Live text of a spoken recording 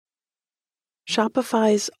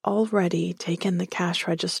Shopify's already taken the cash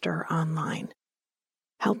register online,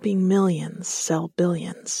 helping millions sell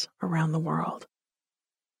billions around the world.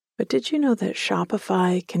 But did you know that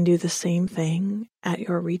Shopify can do the same thing at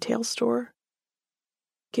your retail store?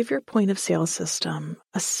 Give your point of sale system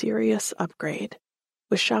a serious upgrade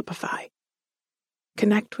with Shopify.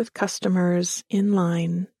 Connect with customers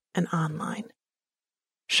in-line and online.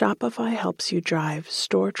 Shopify helps you drive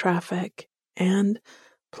store traffic and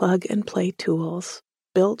plug-and-play tools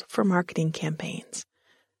built for marketing campaigns,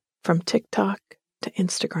 from TikTok to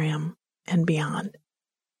Instagram and beyond.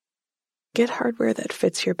 Get hardware that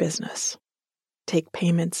fits your business. Take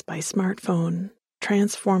payments by smartphone,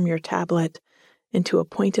 transform your tablet into a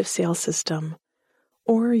point-of-sale system,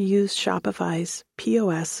 or use Shopify's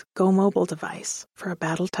POS Go Mobile device for a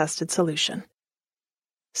battle-tested solution.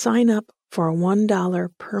 Sign up for a $1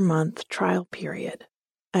 per month trial period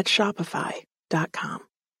at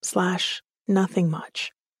shopify.com/nothingmuch,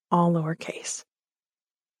 all lowercase.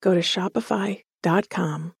 Go to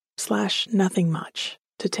shopify.com/nothingmuch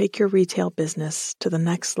to take your retail business to the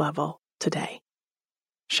next level today.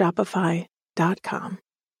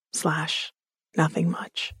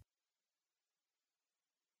 Shopify.com/nothingmuch.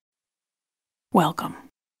 Welcome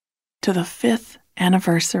to the 5th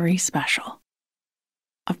anniversary special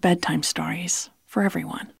of Bedtime Stories for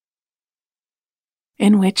Everyone,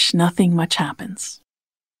 in which nothing much happens.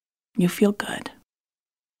 You feel good,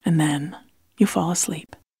 and then you fall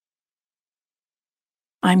asleep.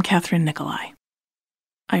 I'm Catherine Nicolai.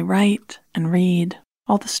 I write and read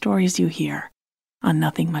all the stories you hear on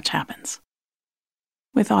Nothing Much Happens,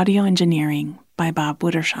 with audio engineering by Bob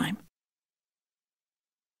Wittersheim.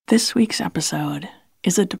 This week's episode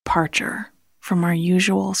is a departure from our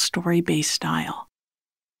usual story-based style,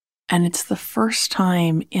 and it's the first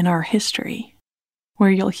time in our history where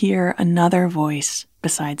you'll hear another voice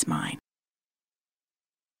besides mine.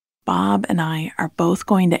 Bob and I are both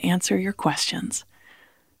going to answer your questions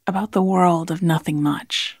about the world of nothing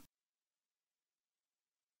much.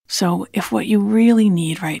 So if what you really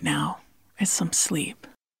need right now is some sleep,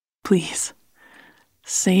 please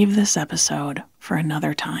save this episode for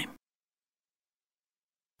another time.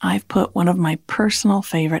 I've put one of my personal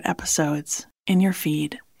favorite episodes in your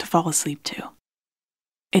feed to fall asleep to.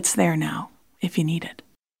 It's there now if you need it.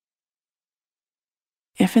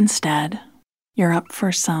 If instead you're up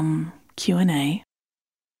for some Q&A,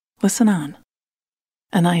 listen on.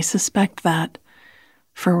 And I suspect that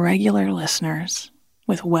for regular listeners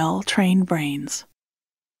with well-trained brains,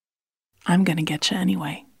 I'm going to get you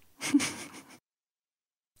anyway.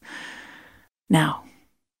 Now,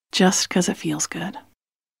 just because it feels good,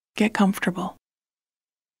 get comfortable.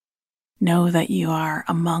 Know that you are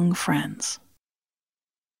among friends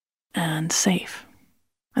and safe,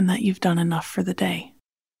 and that you've done enough for the day.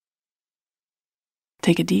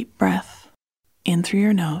 Take a deep breath in through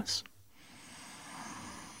your nose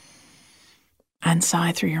and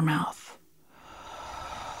sigh through your mouth.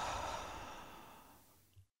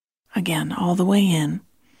 Again, all the way in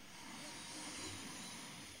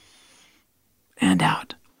and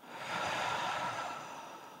out.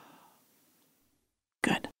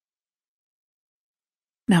 Good.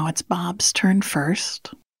 Now it's Bob's turn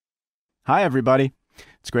first. Hi, everybody.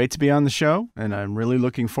 It's great to be on the show, and I'm really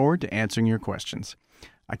looking forward to answering your questions.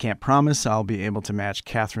 I can't promise I'll be able to match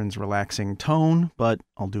Catherine's relaxing tone, but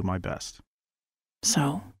I'll do my best.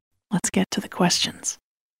 So, let's get to the questions.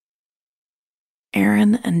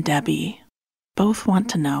 Aaron and Debbie both want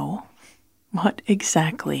to know, what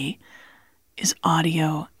exactly is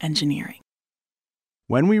audio engineering?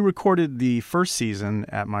 When we recorded the first season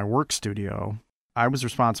at my work studio, I was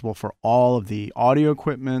responsible for all of the audio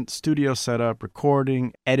equipment, studio setup,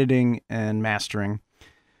 recording, editing, and mastering.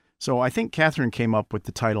 So I think Catherine came up with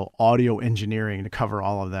the title audio engineering to cover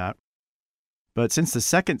all of that. But since the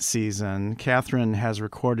second season, Catherine has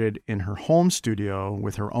recorded in her home studio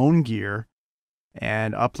with her own gear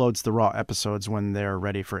and uploads the raw episodes when they're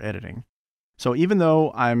ready for editing. So even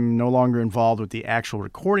though I'm no longer involved with the actual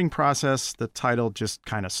recording process, the title just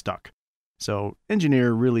kind of stuck. So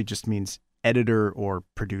engineer really just means editor or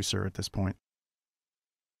producer at this point.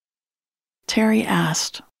 Terry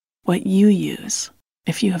asked what you use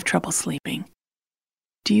if you have trouble sleeping.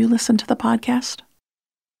 Do you listen to the podcast?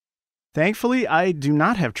 Thankfully, I do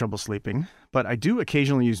not have trouble sleeping, but I do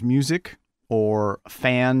occasionally use music or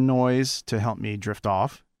fan noise to help me drift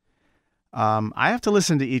off. I have to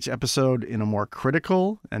listen to each episode in a more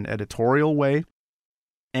critical and editorial way,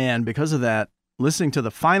 and because of that, listening to the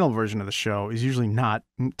final version of the show is usually not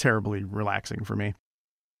terribly relaxing for me.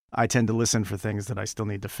 I tend to listen for things that I still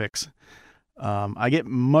need to fix. I get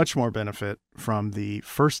much more benefit from the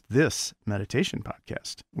First This meditation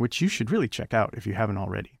podcast, which you should really check out if you haven't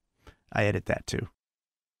already. I edit that too.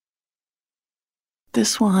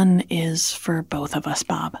 This one is for both of us,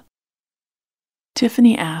 Bob.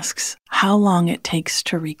 Tiffany asks how long it takes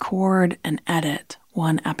to record and edit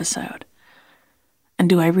one episode. And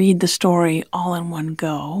do I read the story all in one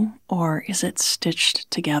go, or is it stitched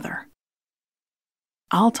together?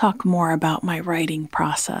 I'll talk more about my writing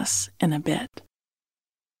process in a bit.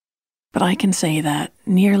 But I can say that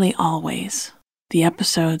nearly always the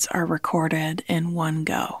episodes are recorded in one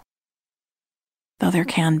go, though there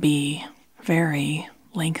can be very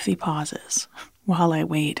lengthy pauses while I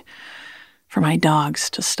wait for my dogs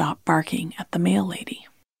to stop barking at the mail lady.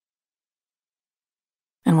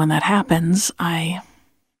 And when that happens, I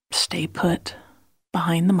stay put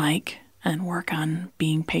behind the mic and work on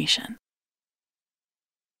being patient.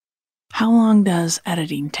 How long does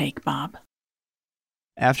editing take, Bob?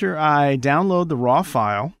 After I download the raw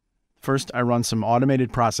file, first I run some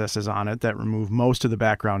automated processes on it that remove most of the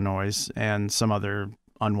background noise and some other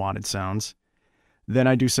unwanted sounds. Then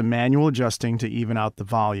I do some manual adjusting to even out the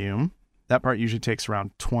volume. That part usually takes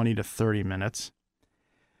around 20 to 30 minutes.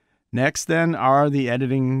 Next then are the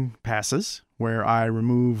editing passes, where I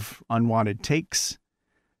remove unwanted takes,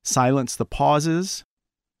 silence the pauses,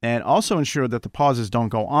 and also ensure that the pauses don't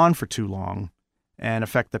go on for too long and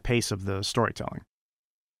affect the pace of the storytelling.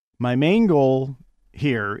 My main goal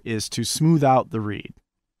here is to smooth out the read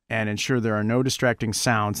and ensure there are no distracting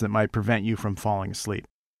sounds that might prevent you from falling asleep.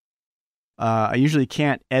 I usually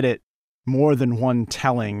can't edit more than one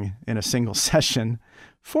telling in a single session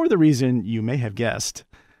for the reason you may have guessed.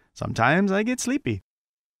 Sometimes I get sleepy.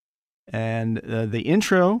 And the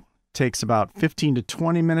intro takes about 15 to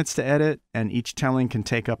 20 minutes to edit, and each telling can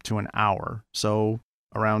take up to an hour. So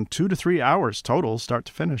around 2 to 3 hours total, start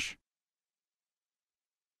to finish.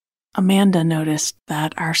 Amanda noticed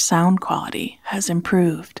that our sound quality has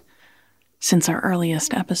improved since our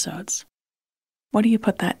earliest episodes. What do you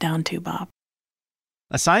put that down to, Bob?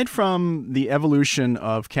 Aside from the evolution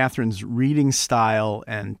of Catherine's reading style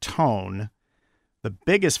and tone, the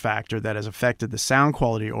biggest factor that has affected the sound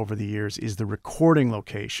quality over the years is the recording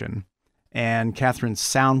location and Catherine's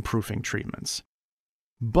soundproofing treatments.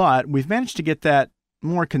 But we've managed to get that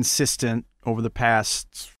more consistent over the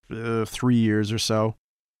past 3 years or so.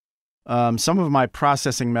 Some of my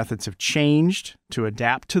processing methods have changed to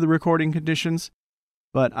adapt to the recording conditions,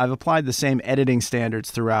 but I've applied the same editing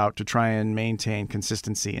standards throughout to try and maintain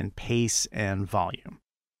consistency in pace and volume.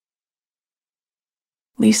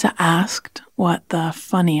 Lisa asked what the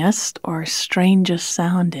funniest or strangest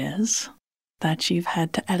sound is that you've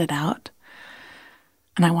had to edit out.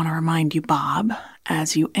 And I want to remind you, Bob,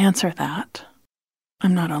 as you answer that,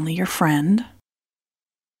 I'm not only your friend,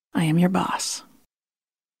 I am your boss.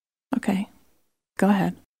 Okay, go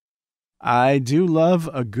ahead. I do love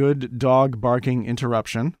a good dog barking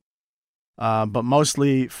interruption, but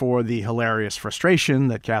mostly for the hilarious frustration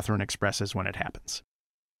that Catherine expresses when it happens.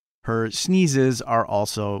 Her sneezes are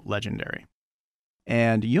also legendary.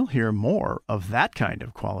 And you'll hear more of that kind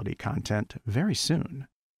of quality content very soon.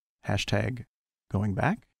 #going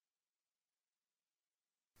back.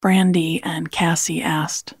 Brandy and Cassie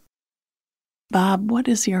asked, Bob, what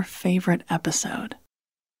is your favorite episode?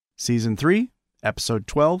 Season 3, Episode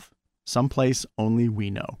 12, Someplace Only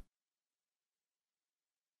We Know.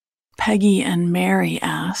 Peggy and Mary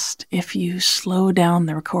asked if you slow down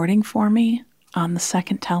the recording for me on the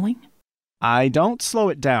second telling. I don't slow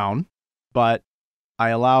it down, but I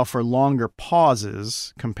allow for longer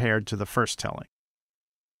pauses compared to the first telling.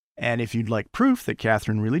 And if you'd like proof that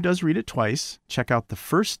Catherine really does read it twice, check out the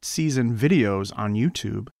first season videos on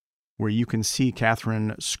YouTube, where you can see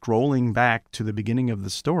Catherine scrolling back to the beginning of the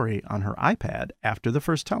story on her iPad after the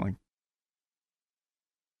first telling.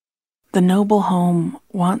 The Noble Home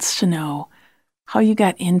wants to know how you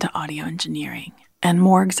got into audio engineering, and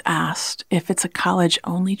Morgs asked if it's a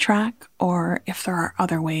college-only track or if there are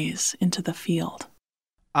other ways into the field.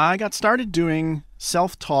 I got started doing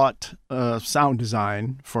self-taught sound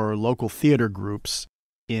design for local theater groups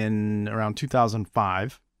in around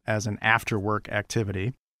 2005 as an after-work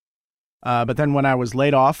activity. But then when I was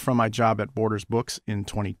laid off from my job at Borders Books in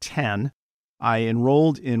 2010, I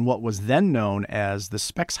enrolled in what was then known as the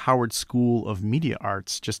Specs Howard School of Media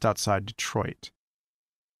Arts just outside Detroit.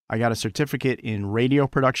 I got a certificate in radio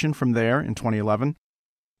production from there in 2011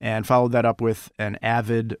 and followed that up with an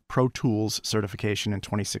Avid Pro Tools certification in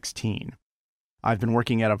 2016. I've been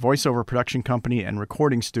working at a voiceover production company and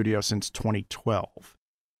recording studio since 2012.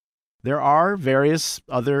 There are various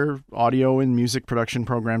other audio and music production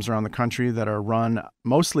programs around the country that are run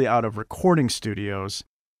mostly out of recording studios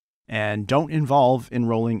and don't involve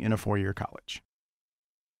enrolling in a 4-year college.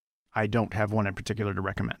 I don't have one in particular to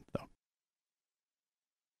recommend, though.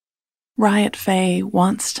 Riot Faye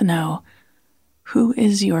wants to know, who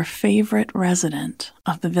is your favorite resident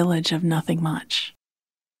of the village of Nothing Much?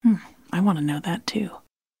 I want to know that too.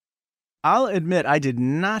 I'll admit I did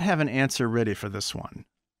not have an answer ready for this one.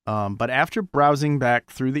 But after browsing back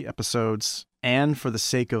through the episodes, and for the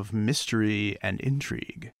sake of mystery and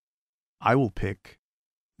intrigue, I will pick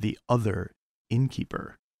the other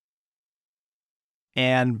innkeeper.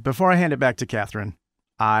 And before I hand it back to Catherine,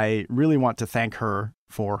 I really want to thank her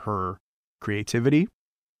for her creativity,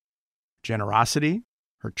 generosity,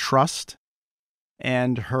 her trust,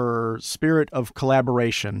 and her spirit of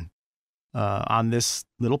collaboration on this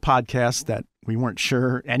little podcast that we weren't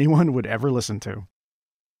sure anyone would ever listen to.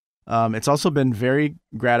 It's also been very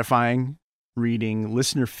gratifying reading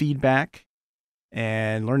listener feedback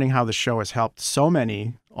and learning how the show has helped so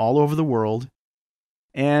many all over the world.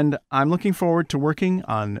 And I'm looking forward to working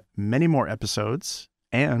on many more episodes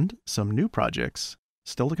and some new projects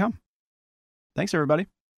still to come. Thanks, everybody.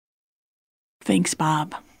 Thanks,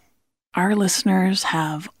 Bob. Our listeners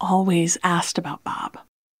have always asked about Bob.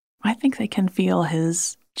 I think they can feel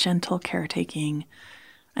his gentle caretaking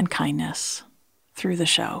and kindness through the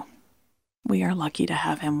show. We are lucky to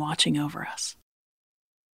have him watching over us.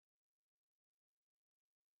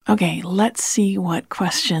 Okay, let's see what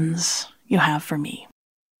questions you have for me.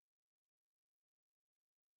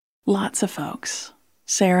 Lots of folks,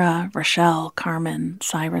 Sarah, Rochelle, Carmen,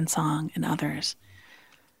 Siren Song, and others,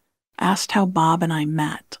 asked how Bob and I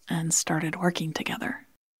met and started working together.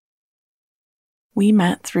 We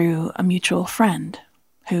met through a mutual friend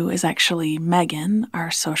who is actually Megan, our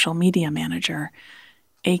social media manager,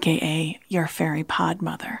 aka your fairy pod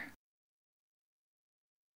mother.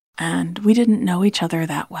 And we didn't know each other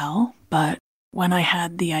that well, but when I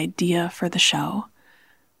had the idea for the show,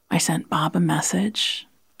 I sent Bob a message,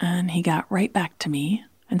 and he got right back to me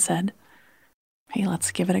and said, "Hey,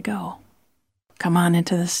 let's give it a go. Come on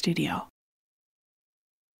into the studio,"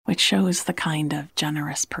 which shows the kind of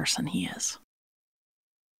generous person he is.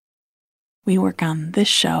 We work on this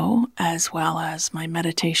show as well as my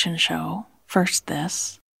meditation show, First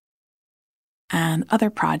This, and other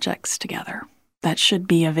projects together that should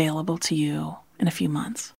be available to you in a few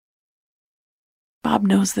months. Bob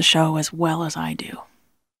knows the show as well as I do,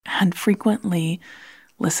 and frequently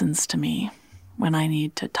listens to me when I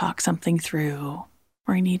need to talk something through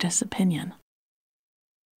or I need his opinion.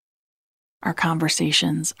 Our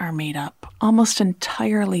conversations are made up almost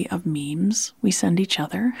entirely of memes we send each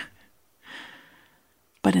other.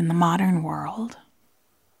 But in the modern world,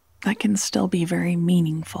 that can still be very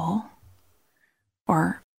meaningful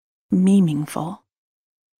or meaningful.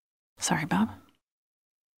 Sorry, Bob.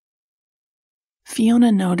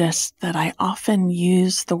 Fiona noticed that I often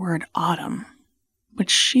use the word autumn,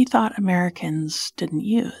 which she thought Americans didn't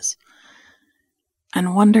use,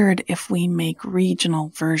 and wondered if we make regional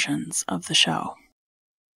versions of the show.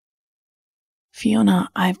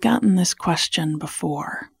 Fiona, I've gotten this question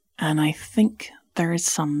before, and I think there is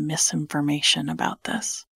some misinformation about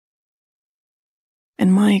this.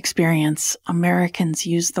 In my experience, Americans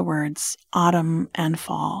use the words autumn and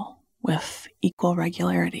fall with equal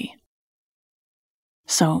regularity.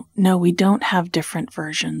 So, no, we don't have different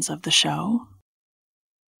versions of the show,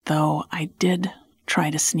 though I did try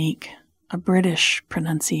to sneak a British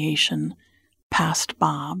pronunciation past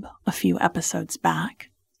Bob a few episodes back.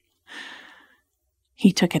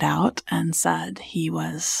 He took it out and said he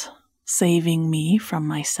was saving me from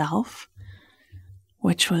myself,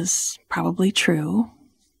 which was probably true,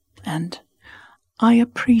 and I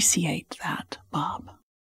appreciate that, Bob.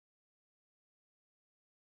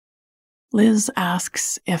 Liz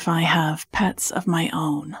asks if I have pets of my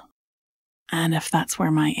own, and if that's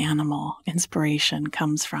where my animal inspiration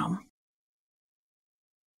comes from.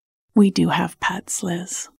 We do have pets,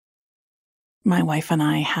 Liz. My wife and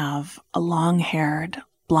I have a long-haired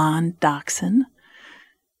blonde dachshund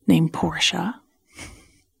named Portia.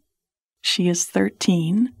 She is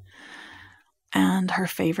 13, and her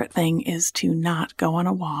favorite thing is to not go on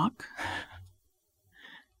a walk.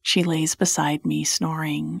 She lays beside me,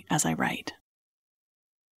 snoring as I write.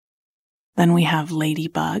 Then we have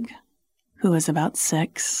Ladybug, who is about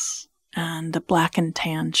 6, and a black and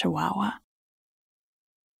tan Chihuahua.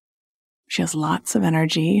 She has lots of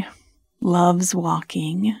energy, loves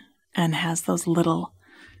walking, and has those little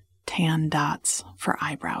tan dots for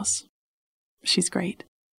eyebrows. She's great.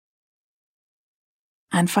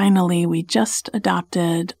 And finally, we just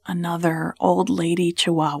adopted another old lady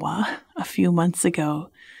Chihuahua a few months ago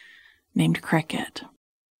named Cricket.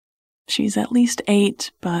 She's at least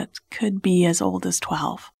 8, but could be as old as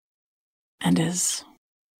 12, and is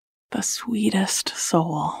the sweetest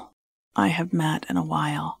soul I have met in a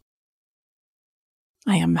while.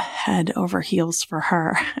 I am head over heels for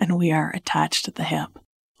her, and we are attached at the hip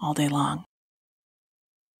all day long.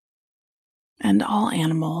 And all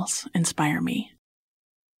animals inspire me.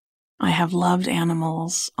 I have loved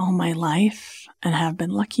animals all my life and have been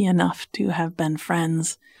lucky enough to have been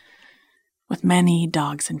friends with many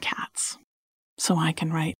dogs and cats, so I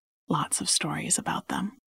can write lots of stories about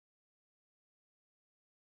them.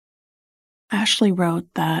 Ashley wrote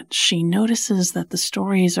that she notices that the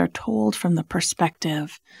stories are told from the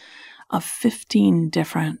perspective of 15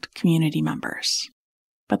 different community members,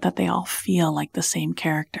 but that they all feel like the same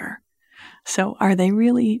character. So are they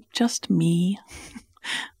really just me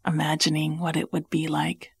imagining what it would be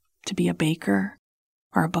like to be a baker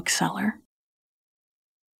or a bookseller?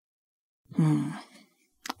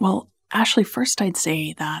 Well, Ashley, first I'd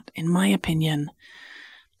say that, in my opinion,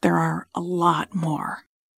 there are a lot more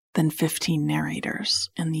than 15 narrators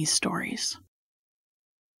in these stories.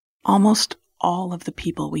 Almost all of the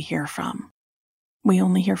people we hear from, we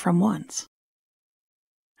only hear from once.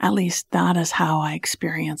 At least that is how I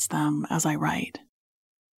experience them as I write.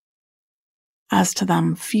 As to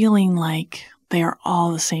them feeling like they are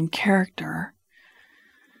all the same character,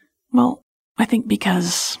 well, I think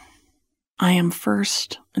because I am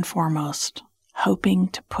first and foremost hoping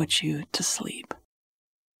to put you to sleep.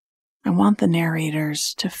 I want the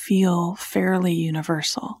narrators to feel fairly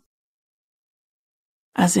universal,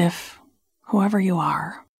 as if, whoever you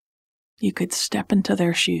are, you could step into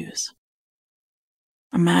their shoes.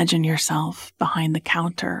 Imagine yourself behind the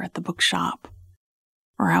counter at the bookshop,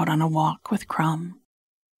 or out on a walk with Crumb.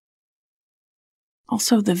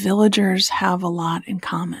 Also, the villagers have a lot in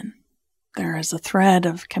common. There is a thread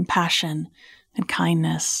of compassion and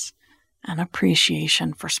kindness and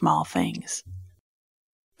appreciation for small things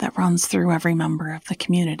that runs through every member of the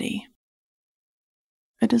community.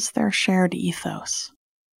 It is their shared ethos,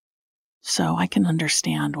 so I can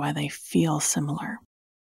understand why they feel similar.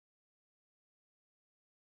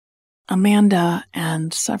 Amanda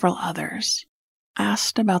and several others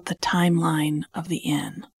asked about the timeline of the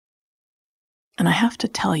inn, and I have to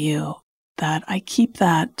tell you that I keep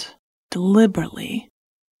that deliberately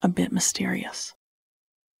a bit mysterious.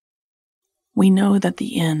 We know that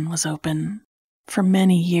the inn was open for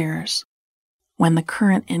many years when the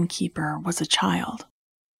current innkeeper was a child,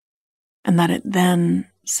 and that it then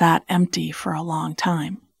sat empty for a long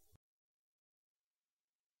time.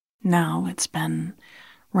 Now it's been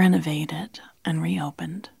renovated and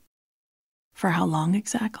reopened. For how long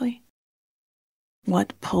exactly?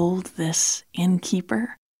 What pulled this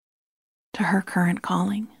innkeeper to her current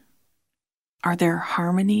calling? Are there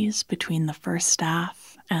harmonies between the first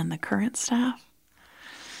staff and the current staff?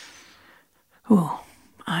 Ooh,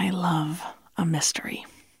 I love a mystery,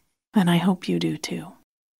 and I hope you do too.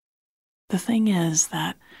 The thing is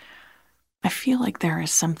that I feel like there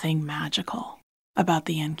is something magical about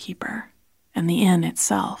the innkeeper and the inn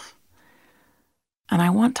itself, and I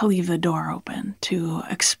want to leave the door open to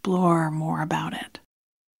explore more about it,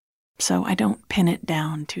 so I don't pin it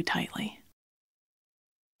down too tightly.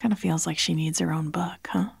 Kind of feels like she needs her own book,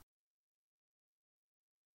 huh?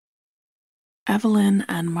 Evelyn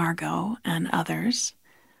and Margot and others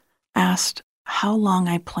asked how long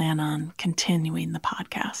I plan on continuing the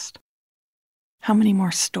podcast. How many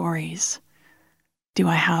more stories do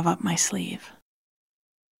I have up my sleeve?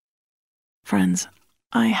 Friends,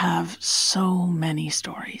 I have so many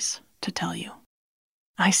stories to tell you.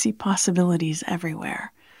 I see possibilities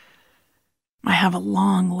everywhere. I have a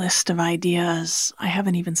long list of ideas I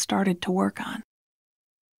haven't even started to work on.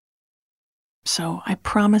 So I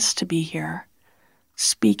promise to be here,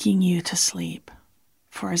 speaking you to sleep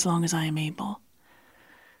for as long as I am able.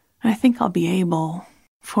 And I think I'll be able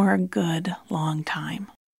for a good long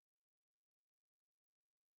time.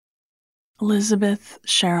 Elizabeth,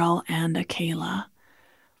 Cheryl, and Akela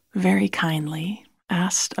very kindly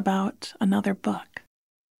asked about another book.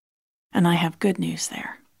 And I have good news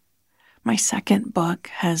there. My second book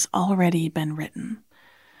has already been written.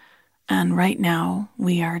 And right now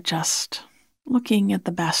we are just looking at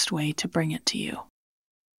the best way to bring it to you.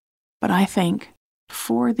 But I think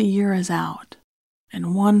before the year is out,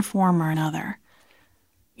 in one form or another,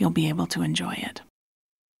 you'll be able to enjoy it.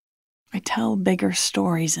 I tell bigger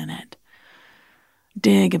stories in it,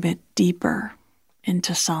 dig a bit deeper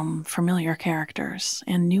into some familiar characters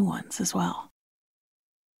and new ones as well.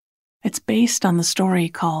 It's based on the story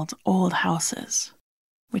called Old Houses,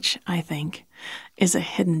 which I think is a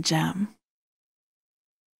hidden gem.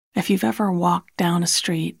 If you've ever walked down a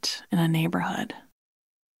street in a neighborhood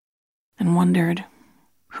and wondered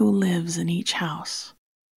who lives in each house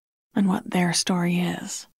and what their story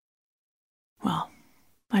is, well,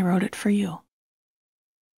 I wrote it for you.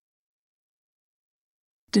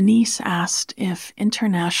 Denise asked if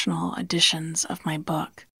international editions of my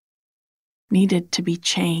book needed to be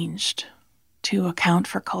changed to account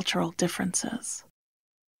for cultural differences.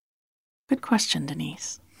 Good question,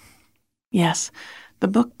 Denise. Yes, the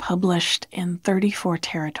book published in 34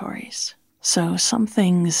 territories, so some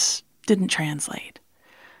things didn't translate,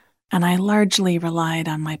 and I largely relied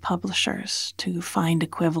on my publishers to find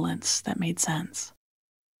equivalents that made sense.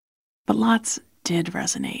 But lots did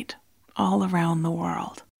resonate all around the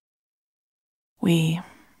world. We,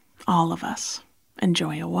 all of us,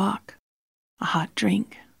 enjoy a walk, a hot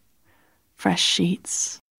drink, fresh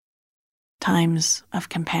sheets, times of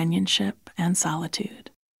companionship and solitude,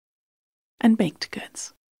 and baked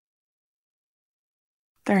goods.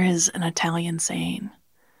 There is an Italian saying,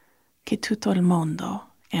 che tutto il mondo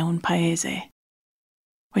è un paese,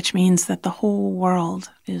 which means that the whole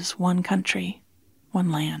world is one country,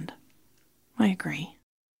 one land. I agree.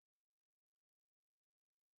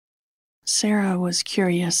 Sarah was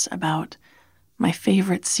curious about my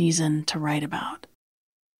favorite season to write about.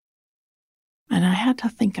 And I had to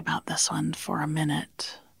think about this one for a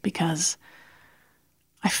minute because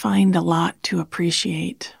I find a lot to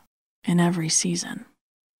appreciate in every season.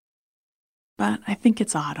 But I think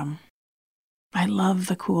it's autumn. I love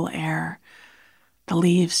the cool air, the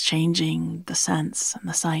leaves changing, the scents and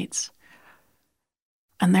the sights.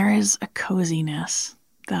 And there is a coziness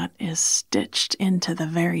that is stitched into the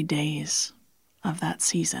very days of that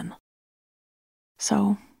season.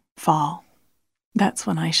 So, fall, that's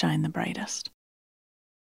when I shine the brightest.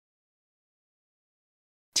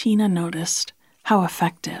 Tina noticed how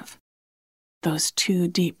effective those 2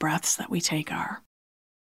 deep breaths that we take are,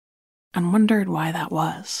 and wondered why that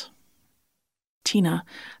was. Tina,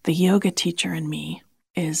 the yoga teacher in me,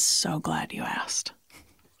 is so glad you asked.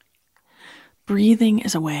 Breathing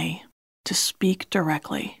is a way to speak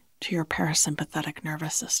directly to your parasympathetic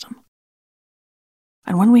nervous system.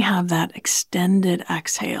 And when we have that extended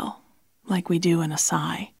exhale, like we do in a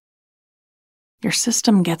sigh, your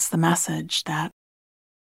system gets the message that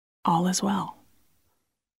all is well.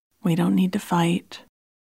 We don't need to fight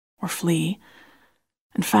or flee.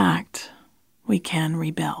 In fact, we can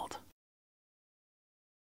rebuild.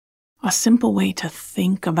 A simple way to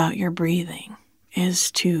think about your breathing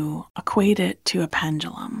is to equate it to a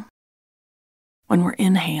pendulum. When we're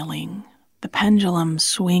inhaling, the pendulum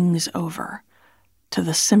swings over to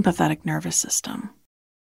the sympathetic nervous system,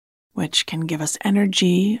 which can give us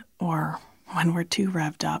energy or, when we're too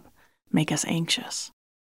revved up, make us anxious.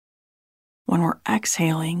 When we're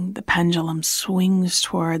exhaling, the pendulum swings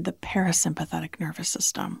toward the parasympathetic nervous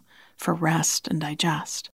system for rest and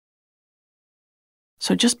digest.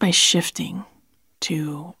 So just by shifting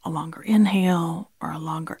to a longer inhale or a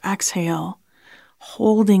longer exhale,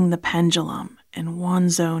 holding the pendulum in one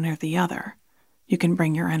zone or the other, you can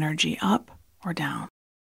bring your energy up or down.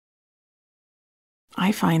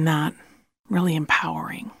 I find that really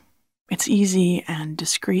empowering. It's easy and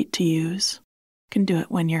discreet to use. You can do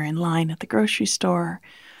it when you're in line at the grocery store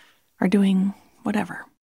or doing whatever.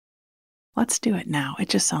 Let's do it now. It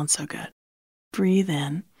just sounds so good. Breathe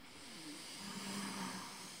in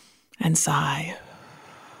and sigh.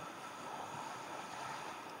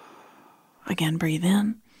 Again, breathe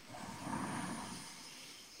in.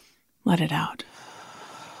 Let it out.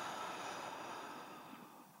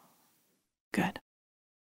 Good.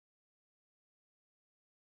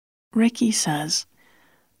 Ricky says,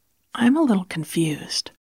 I'm a little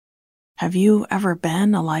confused. Have you ever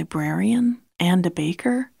been a librarian and a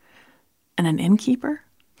baker and an innkeeper?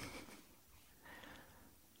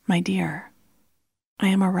 My dear, I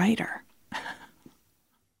am a writer.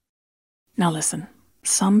 Now listen,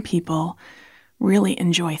 some people really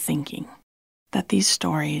enjoy thinking that these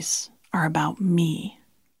stories are about me,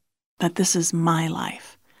 that this is my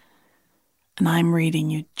life, and I'm reading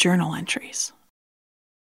you journal entries.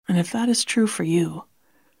 And if that is true for you,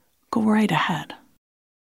 go right ahead.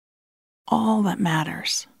 All that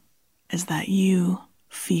matters is that you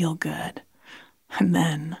feel good, and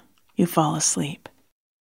then you fall asleep.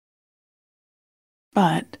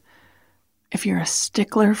 But if you're a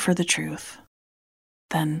stickler for the truth,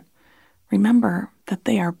 then remember that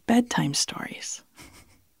they are bedtime stories.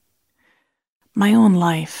 My own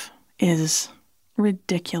life is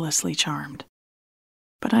ridiculously charmed,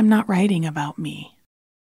 but I'm not writing about me.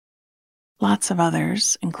 Lots of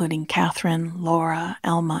others, including Catherine, Laura,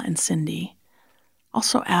 Elma, and Cindy,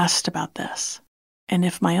 also asked about this, and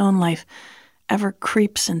if my own life ever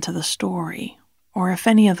creeps into the story, or if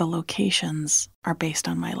any of the locations are based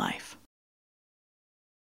on my life.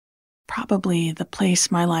 Probably the place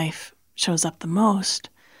my life shows up the most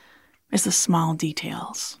is the small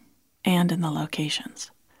details and in the locations.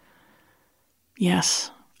 Yes,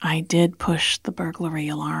 I did push the burglary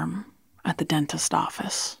alarm at the dentist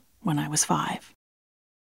office when I was 5.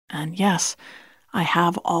 And yes, I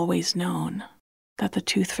have always known that the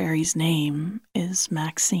Tooth Fairy's name is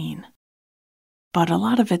Maxine. But a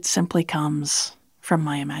lot of it simply comes from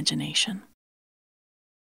my imagination.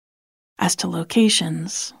 As to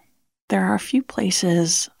locations, there are a few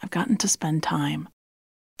places I've gotten to spend time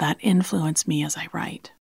that influence me as I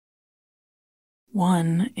write.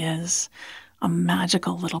 One is a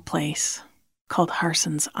magical little place called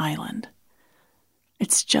Harson's Island.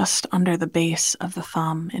 It's just under the base of the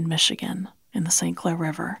Thumb in Michigan, in the St. Clair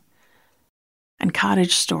River. And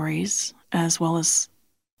cottage stories, as well as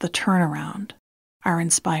the turnaround, are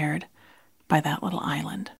inspired by that little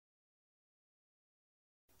island.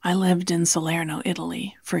 I lived in Salerno,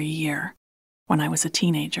 Italy, for a year when I was a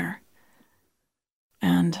teenager,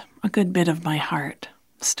 and a good bit of my heart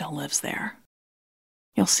still lives there.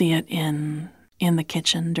 You'll see it in the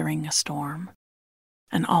kitchen during a storm,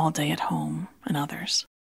 and all day at home and others.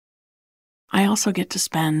 I also get to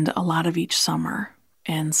spend a lot of each summer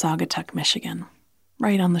in Saugatuck, Michigan,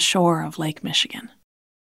 right on the shore of Lake Michigan.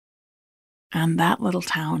 And that little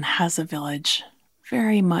town has a village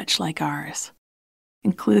very much like ours,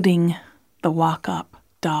 including the walk-up,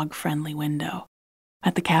 dog-friendly window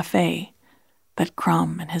at the cafe that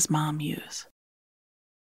Crumb and his mom use.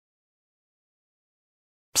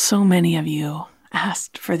 So many of you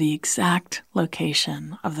asked for the exact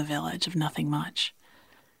location of the village of Nothing Much,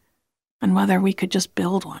 and whether we could just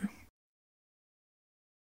build one.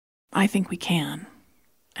 I think we can,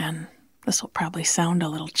 and this will probably sound a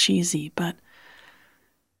little cheesy, but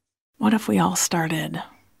what if we all started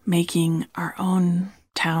making our own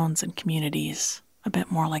towns and communities a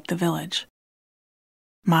bit more like the village,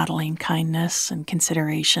 modeling kindness and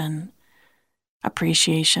consideration,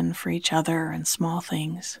 appreciation for each other and small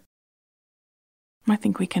things? I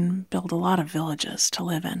think we can build a lot of villages to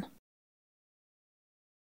live in.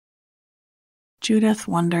 Judith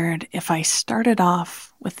wondered if I started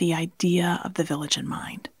off with the idea of the village in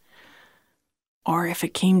mind, or if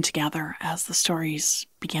it came together as the stories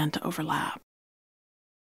began to overlap.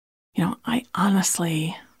 I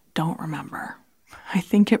honestly don't remember. I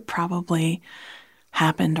think it probably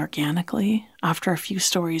happened organically after a few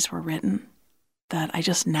stories were written, that I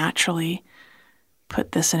just naturally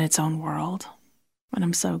put this in its own world, and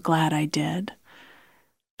I'm so glad I did.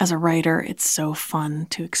 As a writer, it's so fun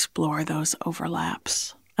to explore those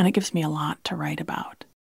overlaps, and it gives me a lot to write about.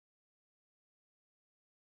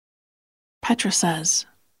 Petra says,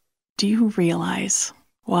 "Do you realize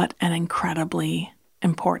what an incredibly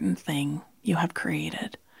important thing you have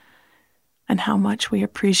created, and how much we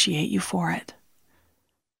appreciate you for it?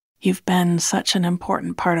 You've been such an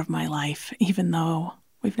important part of my life, even though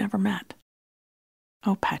we've never met."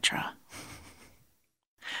 Oh, Petra,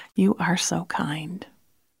 you are so kind.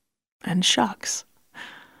 And shucks,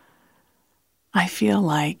 I feel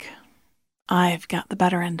like I've got the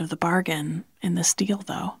better end of the bargain in this deal,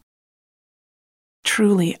 though.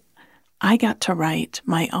 Truly, I got to write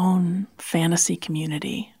my own fantasy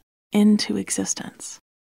community into existence.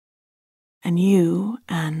 And you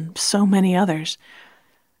and so many others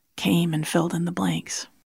came and filled in the blanks.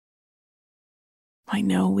 I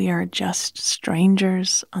know we are just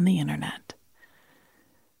strangers on the internet,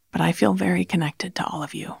 but I feel very connected to all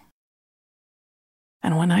of you.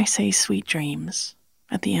 And when I say sweet dreams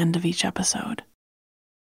at the end of each episode,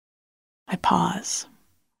 I pause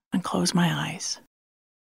and close my eyes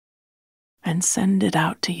and send it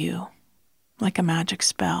out to you like a magic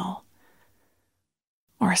spell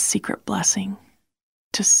or a secret blessing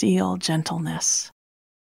to seal gentleness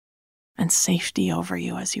and safety over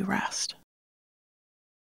you as you rest.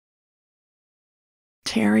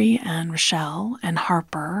 Terry and Rochelle and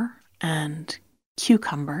Harper and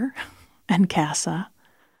Cucumber and Casa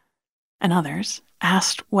and others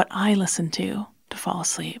asked what I listen to fall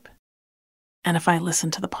asleep, and if I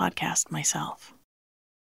listen to the podcast myself.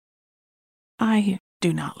 I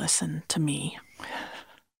do not listen to me.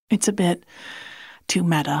 It's a bit too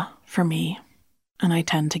meta for me, and I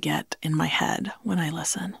tend to get in my head when I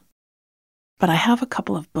listen. But I have a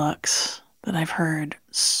couple of books that I've heard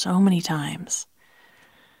so many times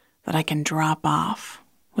that I can drop off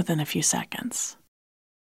within a few seconds.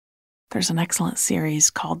 there's an excellent series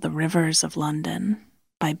called The Rivers of London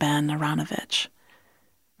by Ben Aronovich,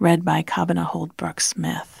 read by Kavana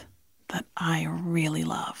Holdbrook-Smith, that I really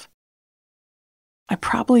love. I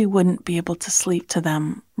probably wouldn't be able to sleep to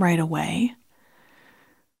them right away,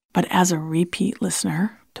 but as a repeat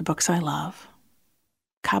listener to books I love,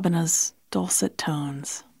 Kavana's dulcet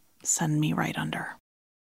tones send me right under.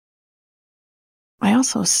 I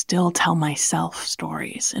also still tell myself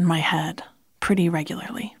stories in my head pretty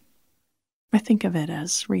regularly. I think of it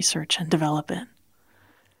as research and development.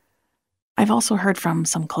 I've also heard from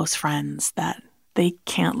some close friends that they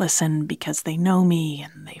can't listen because they know me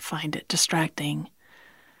and they find it distracting.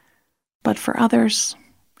 But for others,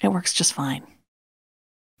 it works just fine.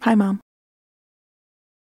 Hi, Mom.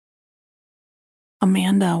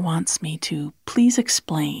 Amanda wants me to please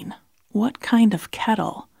explain what kind of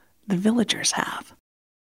kettle the villagers have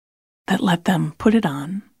that let them put it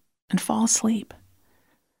on and fall asleep.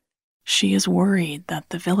 She is worried that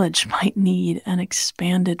the village might need an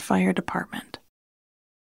expanded fire department.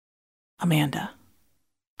 Amanda,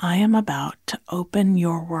 I am about to open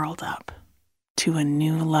your world up to a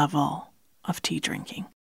new level of tea drinking.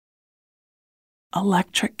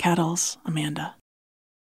 Electric kettles, Amanda.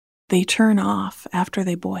 They turn off after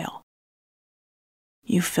they boil.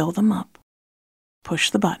 You fill them up, push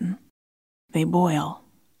the button, they boil,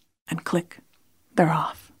 and click, they're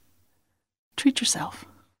off. Treat yourself.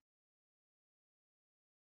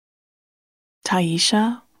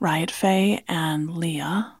 Taisha, Riot Faye, and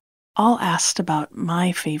Leah all asked about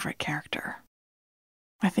my favorite character.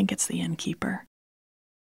 I think it's the innkeeper.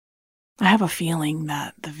 I have a feeling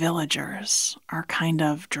that the villagers are kind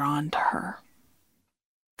of drawn to her.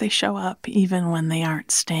 They show up even when they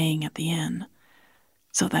aren't staying at the inn,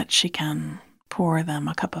 so that she can pour them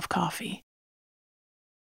a cup of coffee.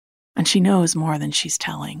 And she knows more than she's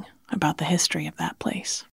telling about the history of that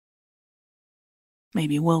place.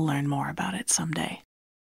 Maybe we'll learn more about it someday.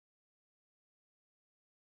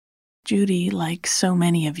 Judy, like so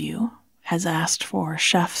many of you, has asked for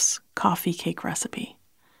Chef's coffee cake recipe.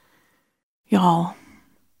 Y'all,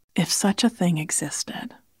 if such a thing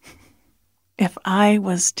existed, if I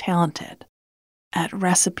was talented at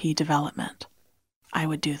recipe development, I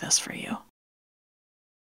would do this for you.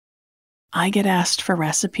 I get asked for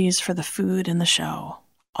recipes for the food in the show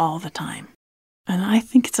all the time, and I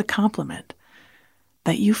think it's a compliment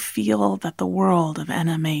that you feel that the world of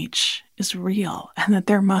NMH is real and that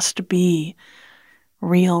there must be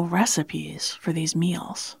real recipes for these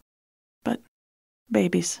meals. But,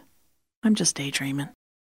 babies, I'm just daydreaming.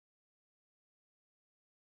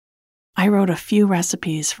 I wrote a few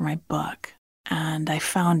recipes for my book, and I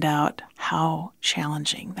found out how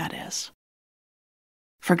challenging that is.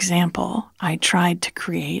 For example, I tried to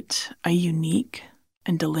create a unique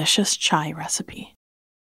and delicious chai recipe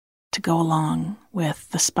to go along with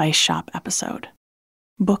the Spice Shop episode.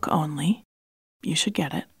 Book only. You should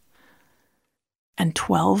get it. And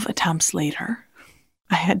 12 attempts later,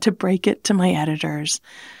 I had to break it to my editors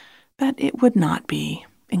that it would not be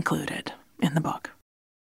included in the book.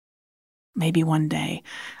 Maybe one day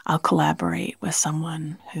I'll collaborate with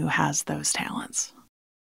someone who has those talents.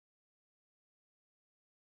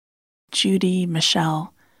 Judy,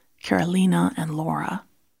 Michelle, Carolina, and Laura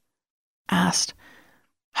asked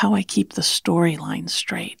how I keep the storyline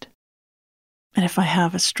straight, and if I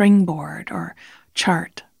have a string board or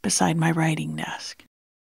chart beside my writing desk.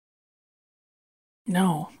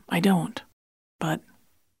 No, I don't, but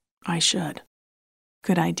I should.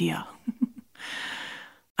 Good idea.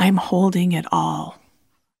 I'm holding it all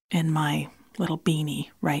in my little beanie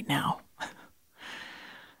right now.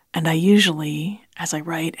 And I usually, as I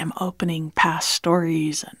write, am opening past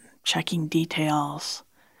stories and checking details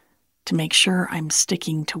to make sure I'm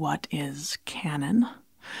sticking to what is canon.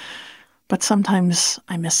 But sometimes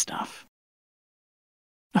I miss stuff.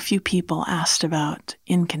 A few people asked about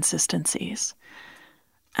inconsistencies,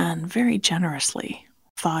 and very generously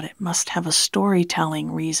thought it must have a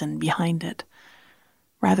storytelling reason behind it,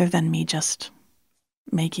 rather than me just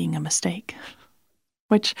making a mistake.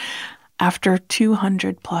 Which, after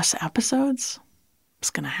 200 plus episodes, is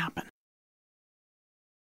going to happen.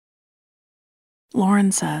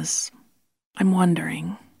 Lauren says, I'm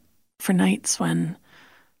wondering, for nights when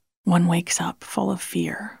one wakes up full of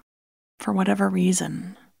fear, for whatever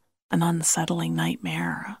reason, an unsettling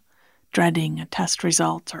nightmare, dreading a test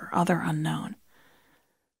result or other unknown,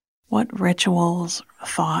 what rituals,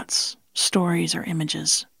 thoughts, stories, or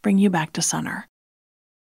images bring you back to center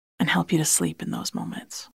and help you to sleep in those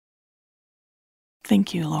moments?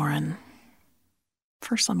 Thank you, Lauren.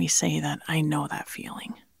 First, let me say that I know that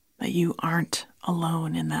feeling, that you aren't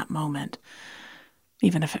alone in that moment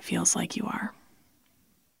even if it feels like you are.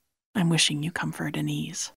 I'm wishing you comfort and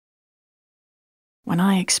ease. When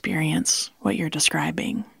I experience what you're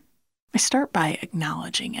describing, I start by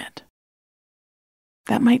acknowledging it.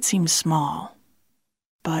 That might seem small,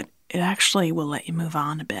 but it actually will let you move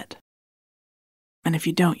on a bit. And if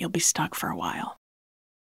you don't, you'll be stuck for a while.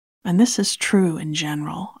 And this is true in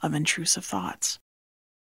general of intrusive thoughts.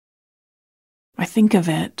 I think of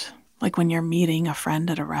it like when you're meeting a friend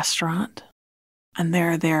at a restaurant, and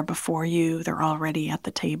they're there before you, they're already at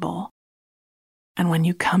the table. And when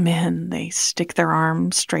you come in, they stick their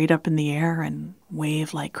arms straight up in the air and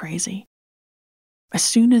wave like crazy. As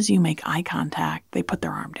soon as you make eye contact, they put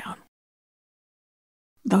their arm down.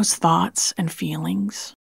 Those thoughts and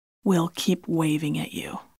feelings will keep waving at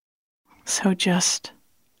you. So just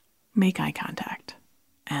make eye contact,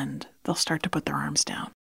 and they'll start to put their arms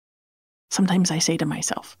down. Sometimes I say to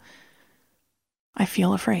myself, I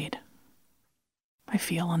feel afraid. I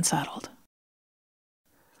feel unsettled.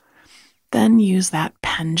 Then use that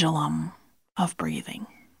pendulum of breathing.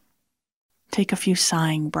 Take a few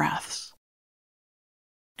sighing breaths.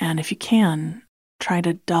 And if you can, try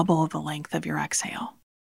to double the length of your exhale.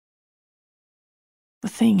 The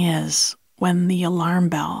thing is, when the alarm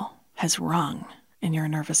bell has rung in your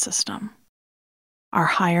nervous system, our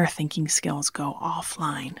higher thinking skills go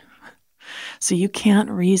offline. So you can't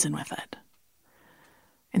reason with it.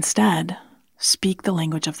 Instead, speak the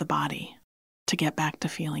language of the body to get back to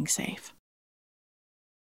feeling safe.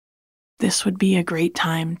 This would be a great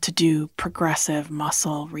time to do progressive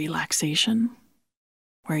muscle relaxation,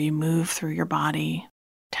 where you move through your body,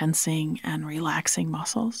 tensing and relaxing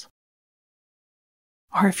muscles.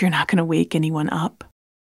 Or if you're not going to wake anyone up,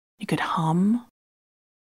 you could hum,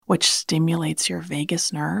 which stimulates your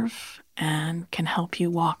vagus nerve and can help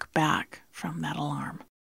you walk back from that alarm.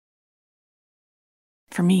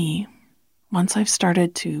 For me, once I've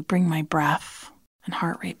started to bring my breath and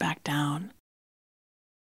heart rate back down,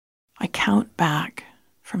 I count back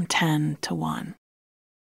from 10 to 1.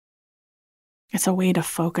 It's a way to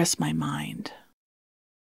focus my mind.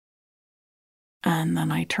 And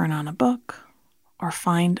then I turn on a book or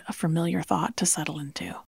find a familiar thought to settle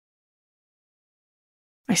into.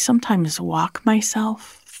 I sometimes walk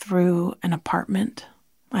myself through an apartment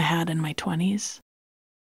I had in my 20s,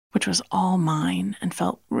 which was all mine and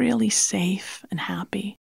felt really safe and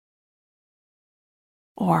happy.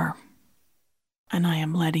 Or, and I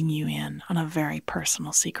am letting you in on a very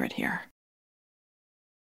personal secret here,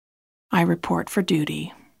 I report for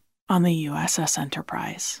duty on the USS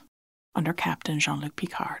Enterprise under Captain Jean-Luc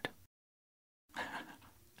Picard.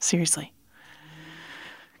 Seriously.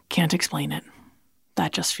 Can't explain it.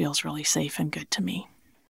 That just feels really safe and good to me.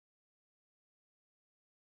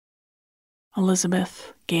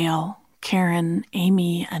 Elizabeth, Gail, Karen,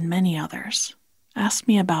 Amy, and many others asked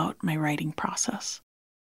me about my writing process.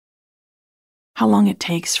 How long it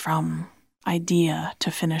takes from idea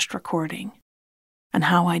to finished recording, and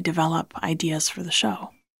how I develop ideas for the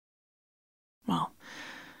show. Well,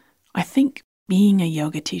 I think being a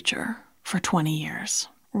yoga teacher for 20 years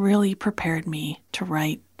really prepared me to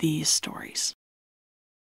write these stories,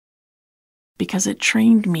 because it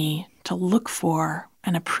trained me to look for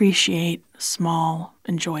and appreciate small,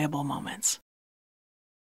 enjoyable moments.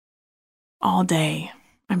 All day,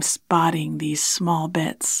 I'm spotting these small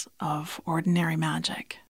bits of ordinary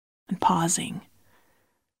magic and pausing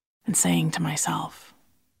and saying to myself,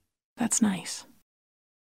 that's nice.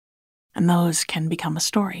 And those can become a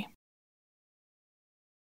story.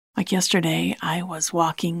 Like yesterday, I was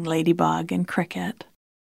walking Ladybug and Cricket.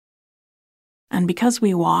 And because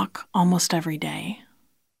we walk almost every day,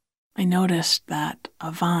 I noticed that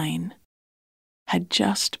a vine had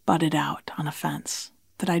just budded out on a fence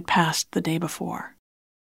that I'd passed the day before.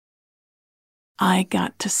 I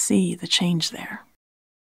got to see the change there.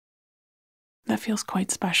 That feels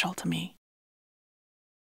quite special to me.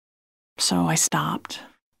 So I stopped.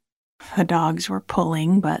 The dogs were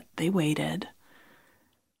pulling, but they waited.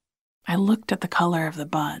 I looked at the color of the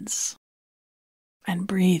buds and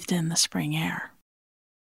breathed in the spring air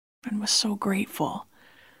and was so grateful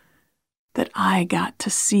that I got to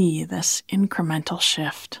see this incremental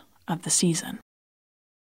shift of the season.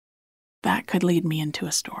 That could lead me into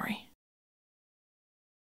a story.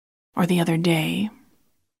 Or the other day,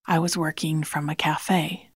 I was working from a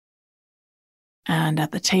cafe, and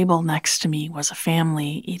at the table next to me was a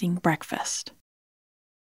family eating breakfast.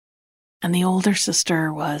 And the older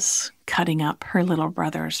sister was cutting up her little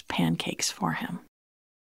brother's pancakes for him.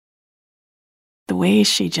 The way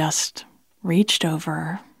she just reached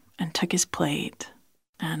over and took his plate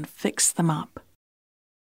and fixed them up.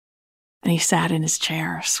 And he sat in his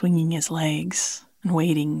chair, swinging his legs and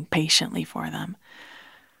waiting patiently for them.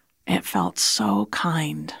 It felt so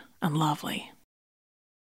kind and lovely.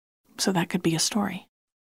 So that could be a story.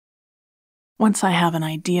 Once I have an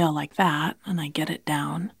idea like that and I get it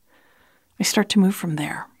down, I start to move from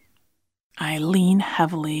there. I lean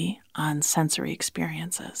heavily on sensory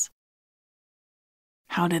experiences.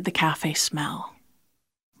 How did the cafe smell?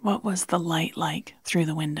 What was the light like through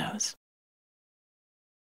the windows?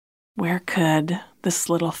 Where could this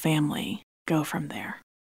little family go from there?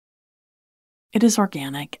 It is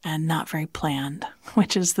organic and not very planned,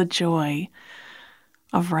 which is the joy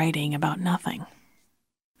of writing about nothing.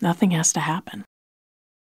 Nothing has to happen.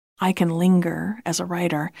 I can linger as a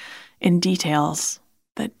writer in details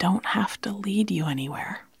that don't have to lead you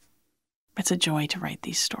anywhere. It's a joy to write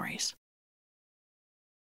these stories.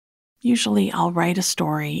 Usually I'll write a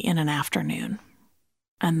story in an afternoon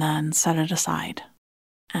and then set it aside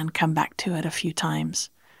and come back to it a few times,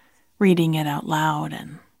 reading it out loud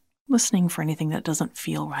and listening for anything that doesn't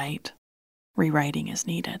feel right, rewriting as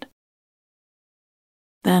needed.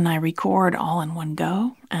 Then I record all in one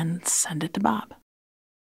go and send it to Bob.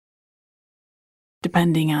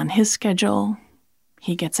 Depending on his schedule,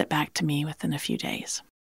 he gets it back to me within a few days.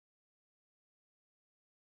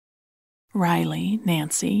 Riley,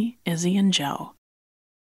 Nancy, Izzy, and Joe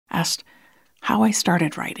asked how I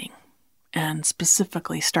started writing, and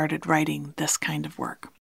specifically started writing this kind of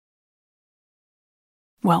work.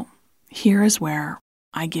 Well, here is where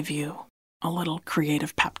I give you a little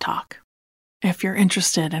creative pep talk, if you're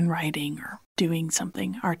interested in writing or doing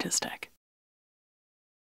something artistic.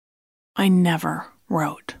 I never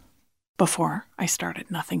wrote before I started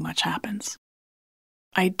Nothing Much Happens.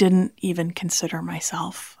 I didn't even consider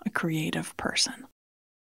myself a creative person.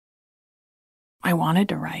 I wanted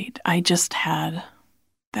to write. I just had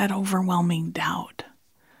that overwhelming doubt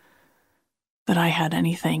that I had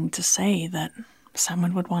anything to say that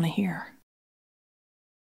someone would want to hear.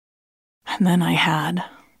 And then I had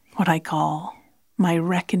what I call my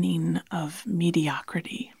reckoning of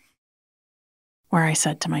mediocrity, where I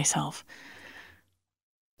said to myself,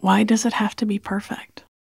 why does it have to be perfect?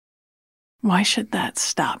 Why should that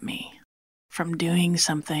stop me from doing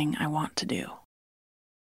something I want to do?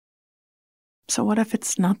 So what if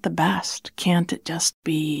it's not the best? Can't it just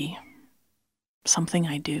be something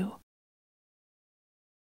I do?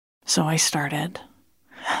 So I started,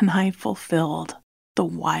 and I fulfilled the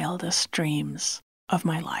wildest dreams of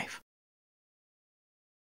my life.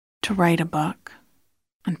 To write a book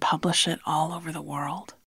and publish it all over the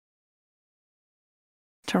world.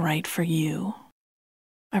 To write for you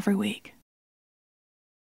every week.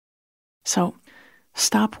 So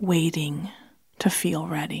stop waiting to feel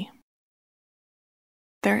ready.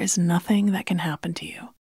 There is nothing that can happen to you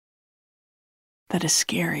that is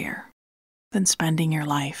scarier than spending your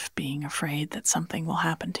life being afraid that something will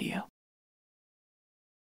happen to you.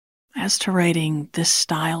 As to writing this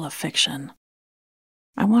style of fiction,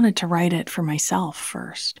 I wanted to write it for myself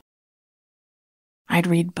first. I'd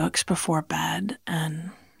read books before bed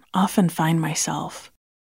and often find myself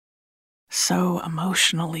so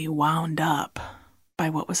emotionally wound up by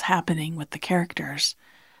what was happening with the characters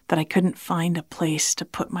that I couldn't find a place to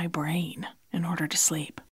put my brain in order to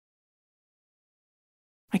sleep.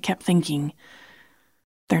 I kept thinking,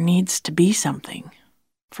 there needs to be something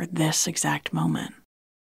for this exact moment.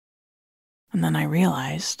 And then I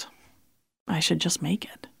realized I should just make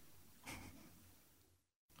it.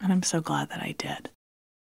 And I'm so glad that I did.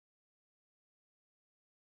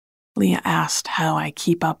 Leah asked how I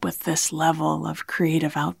keep up with this level of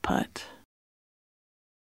creative output.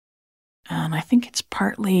 And I think it's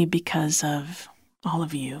partly because of all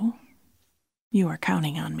of you. You are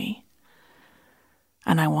counting on me.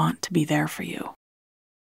 And I want to be there for you.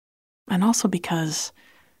 And also because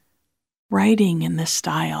writing in this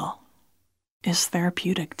style is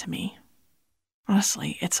therapeutic to me.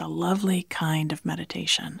 Honestly, it's a lovely kind of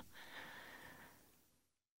meditation.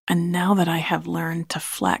 And now that I have learned to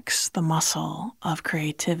flex the muscle of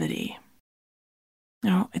creativity,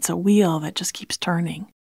 it's a wheel that just keeps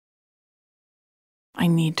turning. I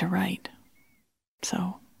need to write.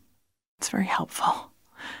 So it's very helpful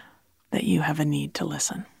that you have a need to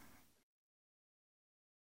listen.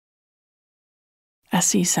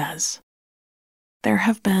 Essie says, there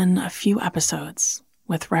have been a few episodes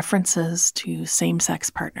with references to same-sex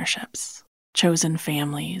partnerships, chosen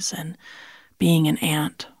families, and being an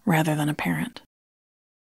aunt rather than a parent.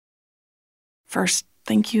 First,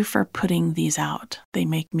 thank you for putting these out. They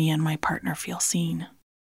make me and my partner feel seen.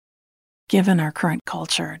 Given our current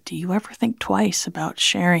culture, do you ever think twice about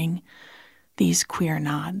sharing these queer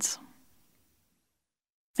nods?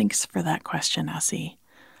 Thanks for that question, Essie.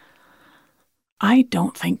 I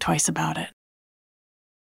don't think twice about it.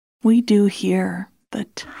 We do hear the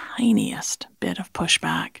tiniest bit of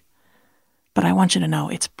pushback, but I want you to know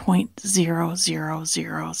it's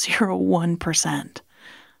 0.00001%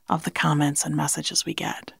 of the comments and messages we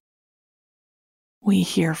get. We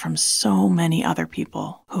hear from so many other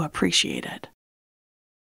people who appreciate it.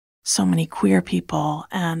 So many queer people,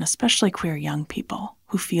 and especially queer young people,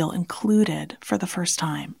 who feel included for the first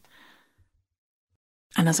time.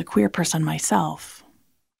 And as a queer person myself,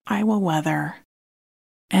 I will weather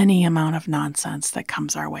any amount of nonsense that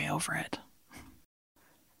comes our way over it.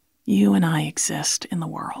 You and I exist in the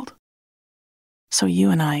world. So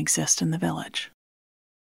you and I exist in the village.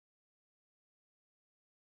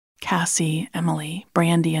 Cassie, Emily,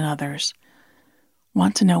 Brandy, and others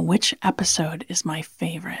want to know which episode is my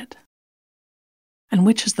favorite and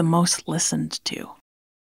which is the most listened to.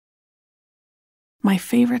 My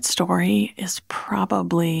favorite story is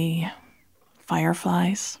probably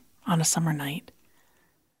Fireflies on a Summer Night,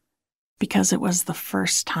 because it was the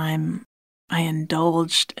first time I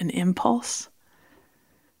indulged an impulse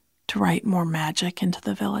to write more magic into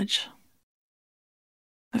the village.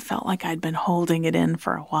 I felt like I'd been holding it in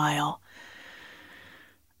for a while.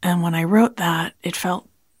 And when I wrote that, it felt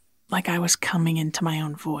like I was coming into my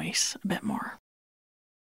own voice a bit more.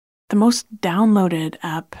 The most downloaded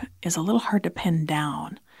app is a little hard to pin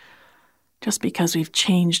down, just because we've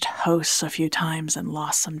changed hosts a few times and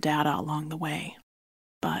lost some data along the way.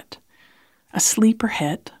 But a sleeper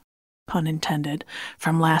hit, pun intended,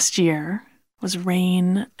 from last year was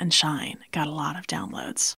Rain and Shine. It got a lot of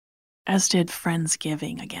downloads, as did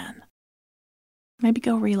Friendsgiving again. Maybe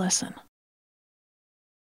go re-listen.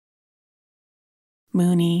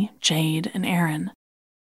 Mooney, Jade, and Aaron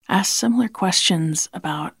asked similar questions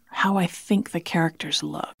about how I think the characters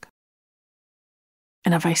look,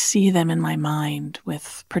 and if I see them in my mind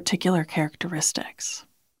with particular characteristics.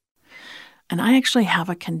 And I actually have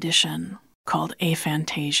a condition called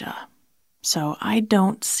aphantasia, so I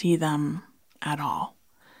don't see them at all.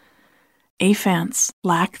 Aphants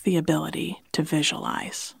lack the ability to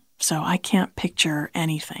visualize, so I can't picture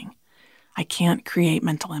anything. I can't create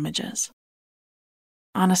mental images.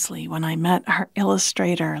 Honestly, when I met our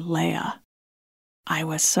illustrator, Leia, I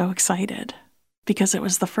was so excited because it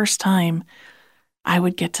was the first time I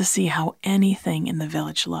would get to see how anything in the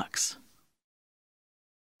village looks.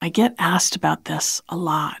 I get asked about this a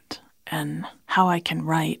lot and how I can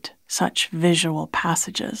write such visual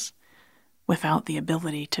passages without the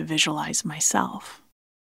ability to visualize myself.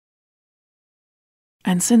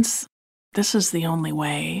 And since this is the only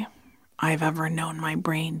way I've ever known my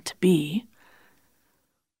brain to be,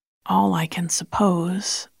 all I can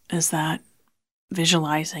suppose is that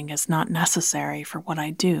visualizing is not necessary for what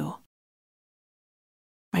I do.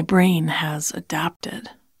 My brain has adapted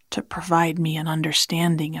to provide me an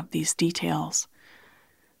understanding of these details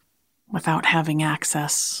without having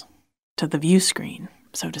access to the view screen,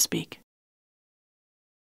 so to speak.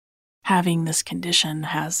 Having this condition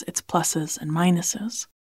has its pluses and minuses.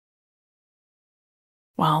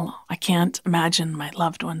 While I can't imagine my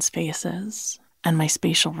loved ones' faces, and my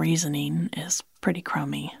spatial reasoning is pretty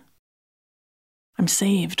crummy, I'm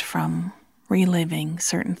saved from reliving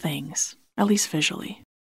certain things, at least visually.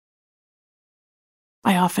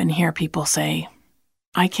 I often hear people say,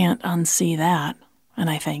 I can't unsee that, and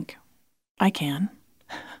I think, I can,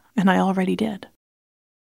 and I already did.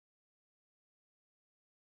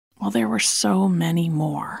 Well, there were so many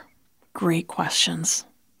more great questions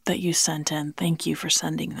that you sent in. Thank you for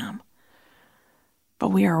sending them. But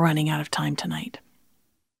we are running out of time tonight.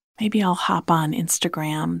 Maybe I'll hop on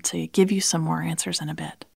Instagram to give you some more answers in a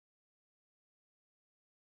bit.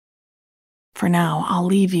 For now, I'll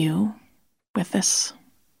leave you with this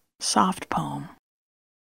soft poem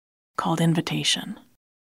called Invitation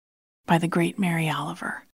by the great Mary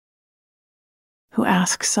Oliver, who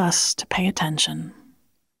asks us to pay attention,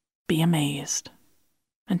 be amazed,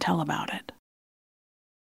 and tell about it.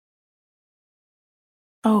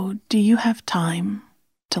 Oh, do you have time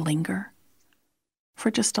to linger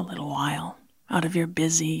for just a little while out of your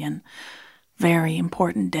busy and very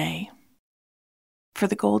important day for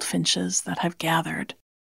the goldfinches that have gathered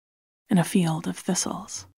in a field of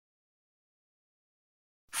thistles?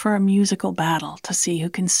 For a musical battle to see who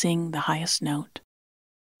can sing the highest note,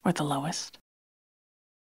 or the lowest,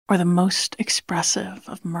 or the most expressive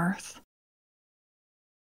of mirth,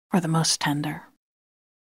 or the most tender.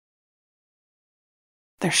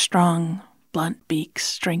 Their strong, blunt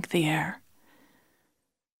beaks drink the air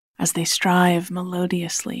as they strive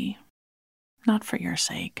melodiously, not for your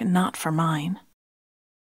sake and not for mine,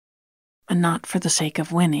 and not for the sake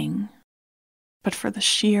of winning, but for the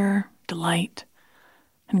sheer delight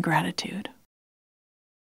and gratitude.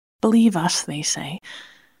 Believe us, they say.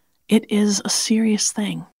 It is a serious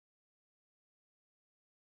thing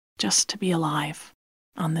just to be alive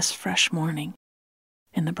on this fresh morning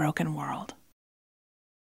in the broken world.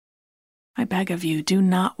 I beg of you, do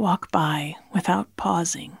not walk by without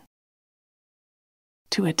pausing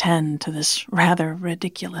to attend to this rather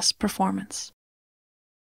ridiculous performance.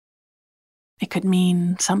 It could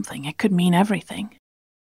mean something. It could mean everything.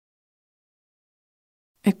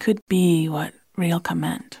 It could be what Rilke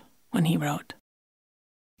meant when he wrote,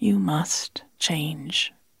 "You must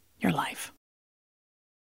change your life."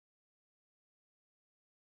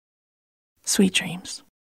 Sweet dreams.